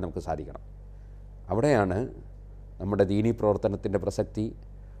കൊണ്ടുപോകാൻ നമുക്ക് സാധിക്കണം. അവിടെയാണ് നമ്മുടെ ദീനീ പ്രവർത്തനത്തിൻ്റെ പ്രസക്തി.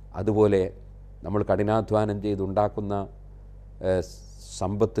 അതുപോലെ നമ്മൾ കഠിനാധ്വാനം ചെയ്തുണ്ടാക്കുന്ന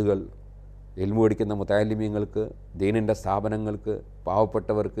സമ്പത്തുകൾ ഇൽമു പഠിക്കുന്ന മുതഅല്ലിമീങ്ങൾക്ക്, ദീനിൻ്റെ സ്ഥാപനങ്ങൾക്ക്,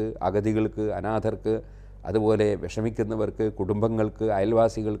 പാവപ്പെട്ടവർക്ക്, അഗതികൾക്ക്, അനാഥർക്ക്, അതുപോലെ വിഷമിക്കുന്നവർക്ക്, കുടുംബങ്ങൾക്ക്,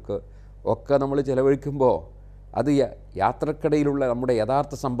 അയൽവാസികൾക്ക് ഒക്കെ നമ്മൾ ചിലവഴിക്കുമ്പോൾ അത് യാത്രക്കിടയിലുള്ള നമ്മുടെ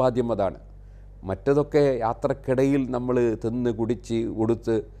യഥാർത്ഥ സമ്പാദ്യം അതാണ്. മറ്റതൊക്കെ യാത്രക്കിടയിൽ നമ്മൾ തിന്ന് കുടിച്ച്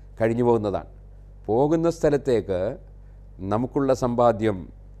ഉടുത്ത് കഴിഞ്ഞു പോകുന്നതാണ്. പോകുന്ന സ്ഥലത്തേക്ക് നമുക്കുള്ള സമ്പാദ്യം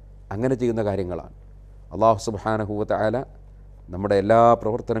അങ്ങനെ ചെയ്യുന്ന കാര്യങ്ങളാണ്. അല്ലാഹു സുബ്ഹാനഹു വ തആല നമ്മുടെ എല്ലാ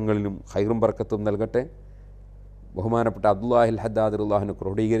പ്രവർത്തനങ്ങളിലും ഖൈറും ബർക്കത്തും നൽകട്ടെ. ബഹുമാനപ്പെട്ട അബ്ദുല്ലാഹിൽ ഹദ്ദാദ് റളിയല്ലാഹു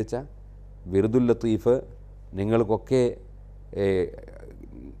ക്രോഡീകരിച്ച വിർദുൽ ലത്തീഫ് നിങ്ങൾക്കൊക്കെ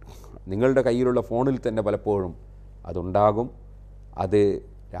നിങ്ങളുടെ കയ്യിലുള്ള ഫോണിൽ തന്നെ പലപ്പോഴും അതുണ്ടാകും. അത്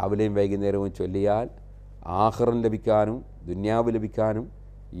രാവിലെയും വൈകുന്നേരവും ചൊല്ലിയാൽ ആഖിറം ലഭിക്കാനും ദുന്യാവ് ലഭിക്കാനും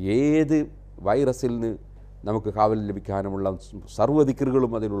ഏത് വൈറസിൽ നിന്ന് നമുക്ക് കാവൽ ലഭിക്കാനുമുള്ള സർവ്വ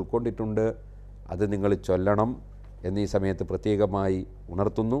ദിക്റുകളും അതിൽ ഉൾക്കൊണ്ടിട്ടുണ്ട്. അത് നിങ്ങൾ ചൊല്ലണം എന്നീ സമയത്ത് പ്രത്യേകമായി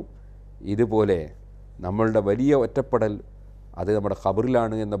ഉണർത്തുന്നു. ഇതുപോലെ നമ്മളുടെ വലിയ ഒറ്റപ്പെടൽ അത് നമ്മുടെ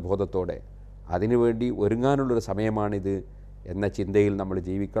ഖബറിലാണ് എന്ന ബോധത്തോടെ അതിനുവേണ്ടി ഒരുങ്ങാനുള്ളൊരു സമയമാണിത് എന്ന ചിന്തയിൽ നമ്മൾ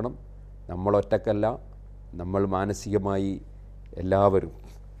ജീവിക്കണം. നമ്മളൊറ്റക്കല്ല, നമ്മൾ മാനസികമായി എല്ലാവരും,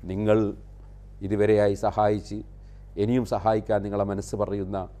 നിങ്ങൾ ഇതുവരെയായി സഹായിച്ച് ഇനിയും സഹായിക്കാൻ നിങ്ങളെ മനസ്സ്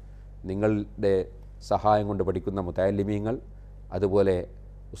പറയുന്ന, നിങ്ങളുടെ സഹായം കൊണ്ട് പഠിക്കുന്ന മുതഅല്ലിമീങ്ങൾ, അതുപോലെ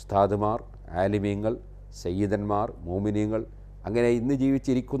ഉസ്താദുമാർ, ആലിമീങ്ങൾ, സയ്യിദന്മാർ, മോമിനീങ്ങൾ, അങ്ങനെ ഇന്ന്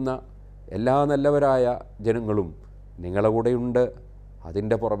ജീവിച്ചിരിക്കുന്ന എല്ലാ നല്ലവരായ ജനങ്ങളും നിങ്ങളുടെ കൂടെയുണ്ട്.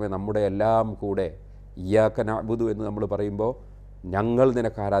 അതിൻ്റെ പുറമെ നമ്മുടെ എല്ലാം കൂടെ ഇയ്യാക നഅ്ബുദു എന്ന് നമ്മൾ പറയുമ്പോൾ ഞങ്ങൾ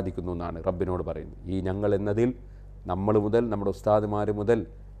നിനക്ക് ആരാധിക്കുന്നു എന്നാണ് റബ്ബിനോട് പറയുന്നത്. ഈ ഞങ്ങൾ എന്നതിൽ നമ്മൾ മുതൽ നമ്മുടെ ഉസ്താദുമാർ മുതൽ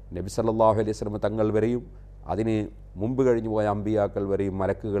നബി സല്ലല്ലാഹു അലൈഹി വസല്ലം തങ്ങൾ വരെയും അതിന് മുമ്പ് കഴിഞ്ഞു പോയ അമ്പിയാക്കൾ വരെയും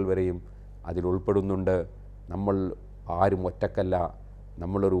മലക്കുകൾ വരെയും അതിൽ ഉൾപ്പെടുന്നുണ്ട്. നമ്മൾ ആരും ഒറ്റക്കല്ല,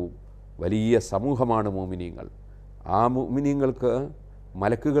 നമ്മളൊരു വലിയ സമൂഹമാണ് മുഅ്മിനീങ്ങൾ. ആ മുഅ്മിനീങ്ങൾക്ക്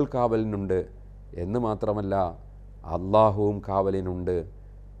മലക്കുകൾ കാവലിനുണ്ട് എന്ന് മാത്രമല്ല അള്ളാഹുവും കാവലിനുണ്ട്.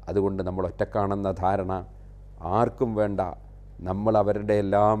 അതുകൊണ്ട് നമ്മൾ ഒറ്റക്കാണെന്ന ധാരണ ആർക്കും വേണ്ട. നമ്മൾ അവരുടെ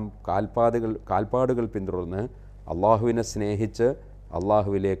എല്ലാം കാൽപ്പാടുകൾ പിന്തുടർന്ന് അള്ളാഹുവിനെ സ്നേഹിച്ച്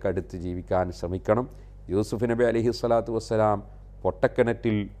അള്ളാഹുവിലേക്ക് അടുത്ത് ജീവിക്കാൻ ശ്രമിക്കണം. യൂസുഫ് നബി അലൈഹി സ്വലാത്തു വസ്സലാം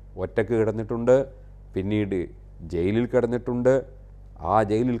പൊട്ടക്കിണറ്റിൽ ഒറ്റക്ക് കിടന്നിട്ടുണ്ട്, പിന്നീട് ജയിലിൽ കിടന്നിട്ടുണ്ട്. ആ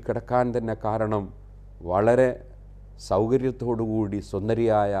ജയിലിൽ കിടക്കാൻ തന്നെ കാരണം വളരെ സൗകര്യത്തോടുകൂടി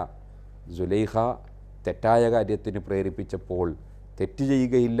സുന്ദരിയായ സുലൈഖ തെറ്റായ കാര്യത്തിന് പ്രേരിപ്പിച്ചപ്പോൾ തെറ്റ്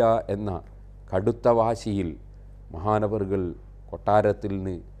ചെയ്യുകയില്ല എന്ന കടുത്ത വാശിയിൽ മഹാനവറുകൾ കൊട്ടാരത്തിൽ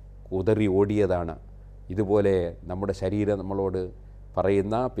നിന്ന് കുതറി ഓടിയതാണ്. ഇതുപോലെ നമ്മുടെ ശരീരം നമ്മളോട്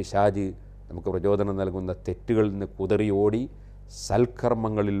പറയുന്ന പിശാച് നമുക്ക് പ്രചോദനം നൽകുന്ന തെറ്റുകളിൽ നിന്ന് കുതറി ഓടി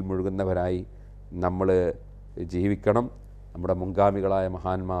സൽക്കർമ്മങ്ങളിൽ മുഴുകുന്നവരായി നമ്മൾ ജീവിക്കണം. നമ്മുടെ മുൻഗാമികളായ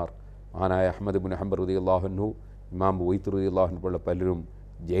മഹാന്മാർ, മഹാനായ അഹ്മദ് ഇബ്നു ഹംബൽ റളിയല്ലാഹു അൻഹു, ഇമാം ബുവൈത്ത് റളിയല്ലാഹു അൻഹു പോലുള്ള പലരും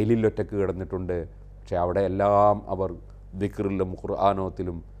ജയിലിൽ ഒറ്റക്ക് കിടന്നിട്ടുണ്ട്. പക്ഷേ അവിടെയെല്ലാം അവർ ദിക്റിലും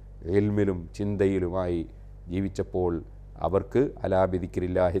ഖുർആനോത്തിലും ഇൽമിലും ചിന്തയിലുമായി ജീവിച്ചപ്പോൾ അവർക്ക് അലാ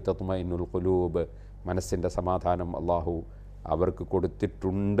ബിദിക്രില്ലാഹി തത്മഇന്നുൽ ഖുലൂബ്, മനസ്സിൻ്റെ സമാധാനം അള്ളാഹു അവർക്ക്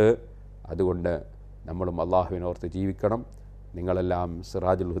കൊടുത്തിട്ടുണ്ട്. അതുകൊണ്ട് നമ്മളും അള്ളാഹുവിനോർത്ത് ജീവിക്കണം. നിങ്ങളെല്ലാം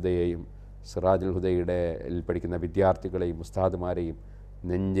സിറാജുൽ ഹുദയെയും സിറാജുൽ ഹുദയുടെ പഠിക്കുന്ന വിദ്യാർത്ഥികളെയും ഉസ്താദുമാരെയും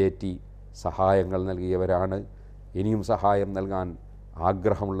നെഞ്ചേറ്റി സഹായങ്ങൾ നൽകിയവരാണ്. ഇനിയും സഹായം നൽകാൻ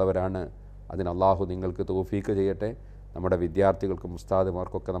ആഗ്രഹമുള്ളവരാണ്. അതിന് അള്ളാഹു നിങ്ങൾക്ക് തൗഫീക്ക് ചെയ്യട്ടെ. നമ്മുടെ വിദ്യാർത്ഥികൾക്കും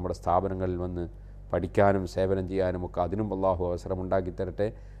ഉസ്താദുമാർക്കൊക്കെ നമ്മുടെ സ്ഥാപനങ്ങളിൽ വന്ന് പഠിക്കാനും സേവനം ചെയ്യാനും ഒക്കെ അതിനും അള്ളാഹു അവസരമുണ്ടാക്കി തരട്ടെ.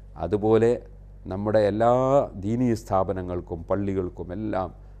 അതുപോലെ നമ്മുടെ എല്ലാ ദീനീ സ്ഥാപനങ്ങൾക്കും പള്ളികൾക്കും എല്ലാം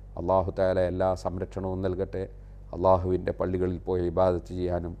അള്ളാഹു തആല എല്ലാ സംരക്ഷണവും നൽകട്ടെ. അള്ളാഹുവിൻ്റെ പള്ളികളിൽ പോയി ഇബാദത്ത്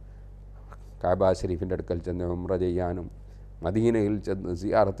ചെയ്യാനും കഅബ ശരീഫിൻ്റെ അടുക്കൽ ചെന്ന് ഉംറ ചെയ്യാനും മദീനയിൽ ചെന്ന്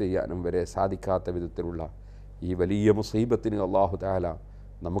സിയാറത്ത് ചെയ്യാനും വരെ സാധിക്കാത്ത വിധത്തിലുള്ള ഈ വലിയ മുസീബത്തിന് അള്ളാഹു തആല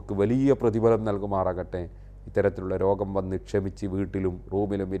നമുക്ക് വലിയ പ്രതിഫലം നൽകുമാറാകട്ടെ. ഇത്തരത്തിലുള്ള രോഗം വന്ന് ക്ഷമിച്ച് വീട്ടിലും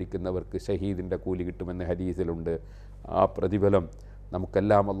റൂമിലും ഇരിക്കുന്നവർക്ക് ഷഹീദിൻ്റെ കൂലി കിട്ടുമെന്ന് ഹദീസിലുണ്ട്. ആ പ്രതിഫലം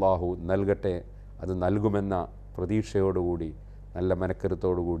നമുക്കെല്ലാം അള്ളാഹു നൽകട്ടെ. അത് നൽകുമെന്ന പ്രതീക്ഷയോടുകൂടി നല്ല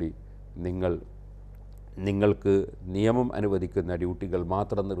മനക്കരുത്തോടുകൂടി നിങ്ങൾക്ക് നിയമം അനുവദിക്കുന്ന ഡ്യൂട്ടികൾ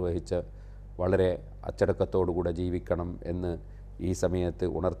മാത്രം നിർവഹിച്ച് വളരെ അച്ചടക്കത്തോടുകൂടെ ജീവിക്കണം എന്ന് ഈ സമയത്ത്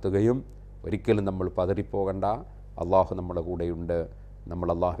ഉണർത്തുകയും ഒരിക്കലും നമ്മൾ പതറിപ്പോകണ്ട. അള്ളാഹു നമ്മുടെ കൂടെയുണ്ട്. നമ്മൾ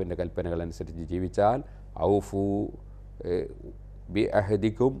അള്ളാഹുവിൻ്റെ കൽപ്പനകൾ അനുസരിച്ച് ജീവിച്ചാൽ ഔഫു ബി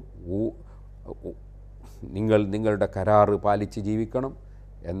അഹദിക്കും, നിങ്ങളുടെ കരാറ് പാലിച്ച് ജീവിക്കണം.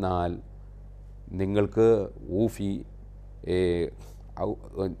 എന്നാൽ നിങ്ങൾക്ക്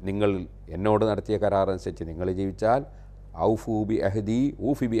നിങ്ങൾ എന്നോട് നടത്തിയ കരാറനുസരിച്ച് നിങ്ങൾ ജീവിച്ചാൽ ഔഫു ബി അഹദി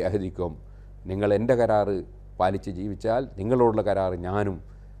ഊഫി ബി അഹദിക്കും, നിങ്ങൾ എൻ്റെ കരാറ് പാലിച്ച് ജീവിച്ചാൽ നിങ്ങളോടുള്ള കരാറ് ഞാനും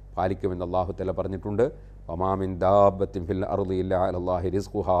പാലിക്കുമെന്ന് അല്ലാഹു തആല പറഞ്ഞിട്ടുണ്ട്. വമാമിൻ ദാബത്തിൻ ഫിൽ അർളി ഇല്ലാ അലല്ലാഹി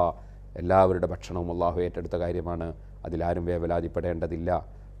റിസ്ഖുഹാ, എല്ലാവരുടെ ഭക്ഷണവും അള്ളാഹു ഏറ്റെടുത്ത കാര്യമാണ്. അതിലാരും വേവലാതിപ്പെടേണ്ടതില്ല,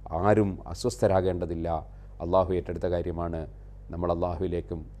 ആരും അസ്വസ്ഥരാകേണ്ടതില്ല. അള്ളാഹു ഏറ്റെടുത്ത കാര്യമാണ്. നമ്മൾ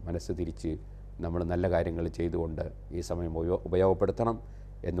അള്ളാഹുവിലേക്കും മനസ്സ് തിരിച്ച് നമ്മൾ നല്ല കാര്യങ്ങൾ ചെയ്തുകൊണ്ട് ഈ സമയം ഉപയോഗപ്പെടുത്തണം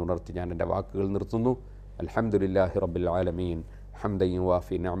എന്നുണർത്തി ഞാൻ എൻ്റെ വാക്കുകൾ നിർത്തുന്നു. അൽഹംദുലില്ലാഹി റബ്ബിൽ ആലമീൻ ഹംദൻ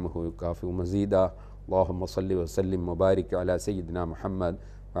യുവാഫി നിഅമഹു യുകാഫി മസീദ. അല്ലാഹുമ്മ സ്വല്ലി വസല്ലിം വബാരിക് അലാ സയ്യിദിനാ മുഹമ്മദ്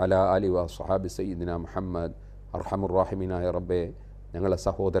വഅലാ ആലി വസ്വഹാബി സയ്യിദിനാ മുഹമ്മദ്. അർഹമുർ റഹീമീനായ റബ്ബേ, ഞങ്ങളെ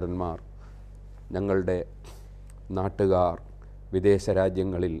സഹോദരന്മാർ, ഞങ്ങളുടെ നാട്ടുകാർ വിദേശ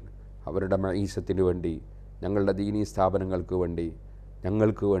രാജ്യങ്ങളിൽ അവരുടെ മഈസത്തിന് വേണ്ടി, ഞങ്ങളുടെ ദീനീ സ്ഥാപനങ്ങൾക്ക് വേണ്ടി,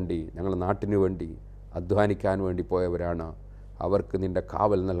 ഞങ്ങൾക്ക് വേണ്ടി, ഞങ്ങളുടെ നാട്ടിനു വേണ്ടി അധ്വാനിക്കാൻ വേണ്ടി പോയവരാണ്. അവർക്ക് നിൻ്റെ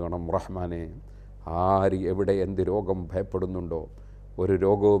കാവൽ നൽകണം റഹ്മാനെ. ആര് എവിടെ എന്ത് രോഗം ഭയപ്പെടുന്നുണ്ടോ, ഒരു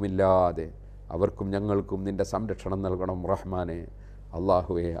രോഗവുമില്ലാതെ അവർക്കും ഞങ്ങൾക്കും നിൻ്റെ സംരക്ഷണം നൽകണം റഹ്മാനെ.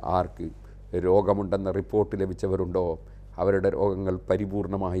 അള്ളാഹുവെ, ആർക്ക് രോഗമുണ്ടെന്ന റിപ്പോർട്ട് ലഭിച്ചവരുണ്ടോ അവരുടെ രോഗങ്ങൾ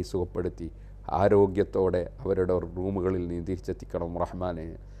പരിപൂർണമായി സുഖപ്പെടുത്തി ആരോഗ്യത്തോടെ അവരുടെ റൂമുകളിൽ നീ തിരിച്ചെത്തിക്കണം റഹ്മാനെ.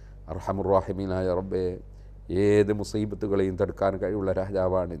 അർഹമുർ റഹീമീനായ റബ്ബേ, ഏത് മുസീബത്തുകളെയും തടുക്കാൻ കഴിവുള്ള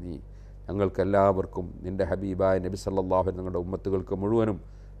രാജാവാണ് നീ. ഞങ്ങൾക്കെല്ലാവർക്കും നിൻ്റെ ഹബീബായ നബി സല്ലല്ലാഹു അലൈഹി ഞങ്ങളുടെ ഉമ്മത്തുകൾക്ക് മുഴുവനും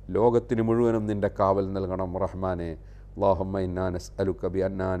ലോകത്തിന് മുഴുവനും നിൻ്റെ കാവൽ നൽകണം റഹ്മാനെ. അല്ലാഹുമ്മ ഇന്നാ നസ്അലുക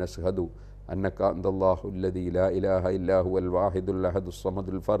ബിഅന്നാ നശ്ഹദു അന്നക അൻതല്ലാഹു അല്ലദീ ലാ ഇലാഹ ഇല്ലാ ഹുവൽ വാഹിദുൽ അഹദുസ്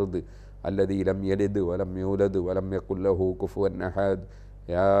സ്വമദുൽ ഫർദ് അല്ലദീ ലം യലിദ് വലം യൂലദ് വലം യകുൽ ലഹു കുഫുവൻ അഹദ്.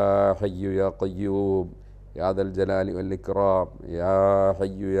 യാ ഹയ്യു യാ ഖയ്യൂം യാ ദൽ ജലാലി വൽ ഇക്റാം യാ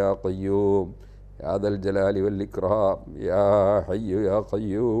ഹയ്യു യാ ഖയ്യൂം യാ ദൽ ജലാലി വൽ ഇക്റാം യാ ഹയ്യു യാ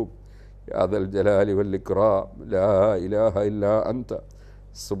ഖയ്യൂം യാ ദൽ ജലാലി വൽ ഇക്റാം ലാ ഇലാഹ ഇല്ലാ അൻത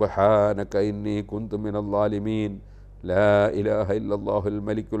സുബ്ഹാനക ഇന്നി കുന്തു മിനൽ ളാലിമീൻ ലാ ഇലാഹ ഇല്ലല്ലാഹുൽ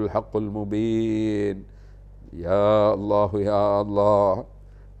മലിക്കുൽ ഹഖുൽ മുബീൻ യാ അല്ലാഹു യാ അല്ലാഹ്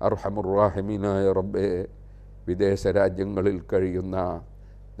അർഹമുർ റഹീമീനായ റബ്ബേ, വിദേശ രാജ്യങ്ങളിൽ കഴിയുന്ന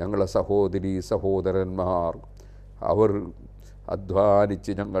ഞങ്ങളെ സഹോദരീ സഹോദരന്മാർ, അവർ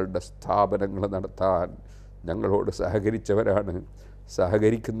അധ്വാനിച്ച് ഞങ്ങളുടെ സ്ഥാപനങ്ങൾ നടത്താൻ ഞങ്ങളോട്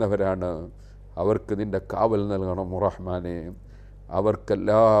സഹകരിക്കുന്നവരാണ്. അവർക്ക് നിൻ്റെ കാവൽ നൽകണം റഹ്മാനെ.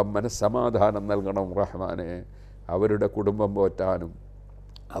 അവർക്കെല്ലാം മനസ്സമാധാനം നൽകണം റഹ്മാനെ. അവരുടെ കുടുംബം പോറ്റാനും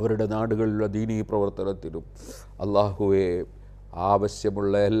അവരുടെ നാടുകളിലുള്ള ദീനീ പ്രവർത്തനത്തിലും അല്ലാഹുവേ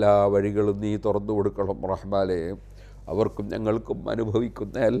ആവശ്യമുള്ള എല്ലാ വഴികളും നീ തുറന്നു കൊടുക്കണം റഹ്മാനെ. അവർക്കും ഞങ്ങൾക്കും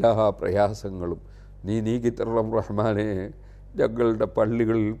അനുഭവിക്കുന്ന എല്ലാ പ്രയാസങ്ങളും നീ നീക്കിത്തരണം റഹ്മാനെ. ഞങ്ങളുടെ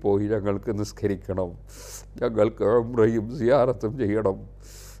പള്ളികളിൽ പോയി ഞങ്ങൾക്ക് നിസ്കരിക്കണം, ഞങ്ങൾക്ക് ഉംറയും സിയാറത്തും ചെയ്യണം,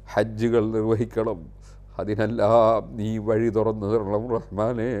 ഹജ്ജുകൾ നിർവഹിക്കണം. അതിനെല്ലാം നീ വഴി തുറന്നു തരണം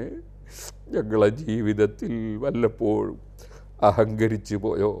റഹ്മാനെ. ഞങ്ങളെ ജീവിതത്തിൽ വല്ലപ്പോഴും അഹങ്കരിച്ചു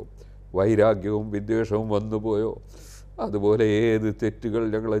പോയോ, വൈരാഗ്യവും വിദ്വേഷവും വന്നുപോയോ, അതുപോലെ ഏത് തെറ്റുകൾ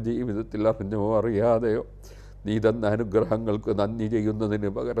ഞങ്ങളെ ജീവിതത്തിൽ അറിഞ്ഞോ അറിയാതെയോ നീ തന്ന അനുഗ്രഹങ്ങൾക്ക് നന്ദി ചെയ്യുന്നതിന്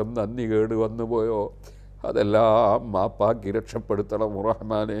പകരം നന്ദി കേട് വന്നുപോയോ, അതെല്ലാം മാപ്പാക്കി രക്ഷപ്പെടുത്തണം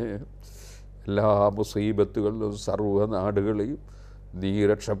റഹ്മാനെ. എല്ലാ മുസീബത്തുകളിലും സർവ്വനാടുകളെയും നീ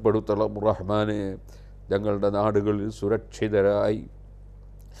രക്ഷപ്പെടുത്തണം റഹ്മാനെ. ഞങ്ങളുടെ നാടുകളിൽ സുരക്ഷിതരായി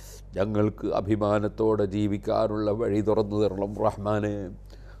ഞങ്ങൾക്ക് അഭിമാനത്തോടെ ജീവിക്കാനുള്ള വഴി തുറന്നു തരണം റഹ്മാനെ.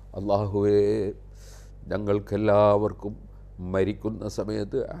 അല്ലാഹുവേ, ഞങ്ങൾക്കെല്ലാവർക്കും മരിക്കുന്ന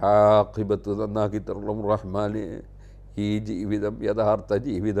സമയത്ത് ആഖിബത്ത് നന്നാക്കി തരണം റഹ്മാനെ. ഈ ജീവിതം യഥാർത്ഥ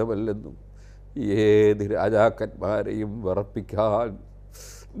ജീവിതമല്ലെന്നും ഏത് രാജാക്കന്മാരെയും വിറപ്പിക്കാൻ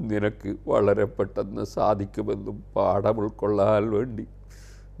നിനക്ക് വളരെ പെട്ടെന്ന് സാധിക്കുമെന്നും പാഠം ഉൾക്കൊള്ളാൻ വേണ്ടി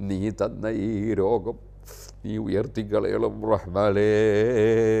നീ തന്ന ഈ രോഗം നീ ഉയർത്തിക്കളയണം റഹ്മാനേ.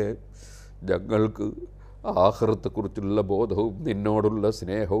 ഞങ്ങൾക്ക് ആഖിറത്തെക്കുറിച്ചുള്ള ബോധവും നിന്നോടുള്ള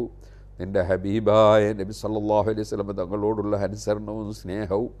സ്നേഹവും നിൻ്റെ ഹബീബായ നബി സല്ലല്ലാഹു അലൈഹി വസല്ലം തങ്ങളോടുള്ള അനുസരണവും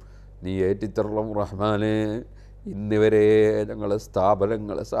സ്നേഹവും നീ ഏറ്റിത്തരണം റഹ്മാനേ. ഇന്നുവരെ ഞങ്ങളെ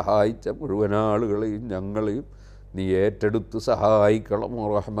സ്ഥാപനങ്ങളെ സഹായിച്ച മുഴുവൻ ആളുകളെയും ഞങ്ങളെയും നീ ഏറ്റെടുത്ത് സഹായിക്കണം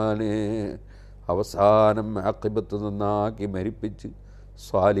റഹ്മാനേ. അവസാനം ആഖിബത്ത് നന്നാക്കി മരിപ്പിച്ച്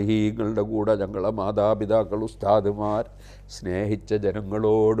സ്വാലിഹീങ്ങളുടെ കൂടെ ഞങ്ങളെ മാതാപിതാക്കൾ, ഉസ്താദുമാർ, സ്നേഹിച്ച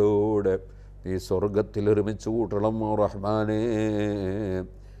ജനങ്ങളോടുകൂടെ നീ സ്വർഗത്തിൽ ഒരുമിച്ച് കൂട്ടണം റഹ്മാനേ.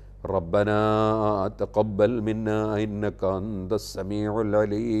 റബ്ബനാ തഖബ്ബൽ മിന്നാ ഇന്നക അൻതസ് സമീഉൽ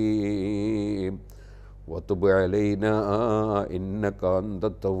അലീം വതുബ് അലൈനാ ഇന്നക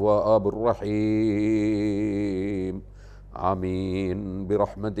അൻതത് തവ്വാബുർ റഹീം. ആമീൻ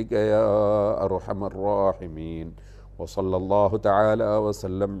ബിറഹ്മതിക യാ അർഹമർ റഹീമീൻ. وصلى الله تعالى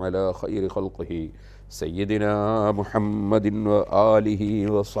وسلم على خير خلقه سيدنا محمد وآله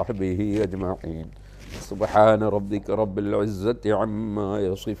وصحبه أجمعين. سبحان ربك رب العزة عما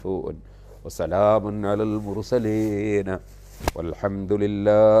يصفون وسلام على المرسلين والحمد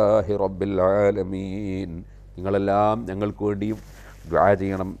لله رب العالمين. നിങ്ങളെല്ലാം ഞങ്ങൾക്ക് വേണ്ടിയും ദുആ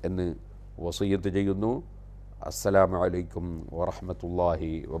ചെയ്യണം എന്ന് വസിയ്യത്ത് ചെയ്യുന്നു. അസ്സലാമു അലൈക്കും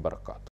വറഹ്മത്തുള്ളാഹി വബറകാതുഹു.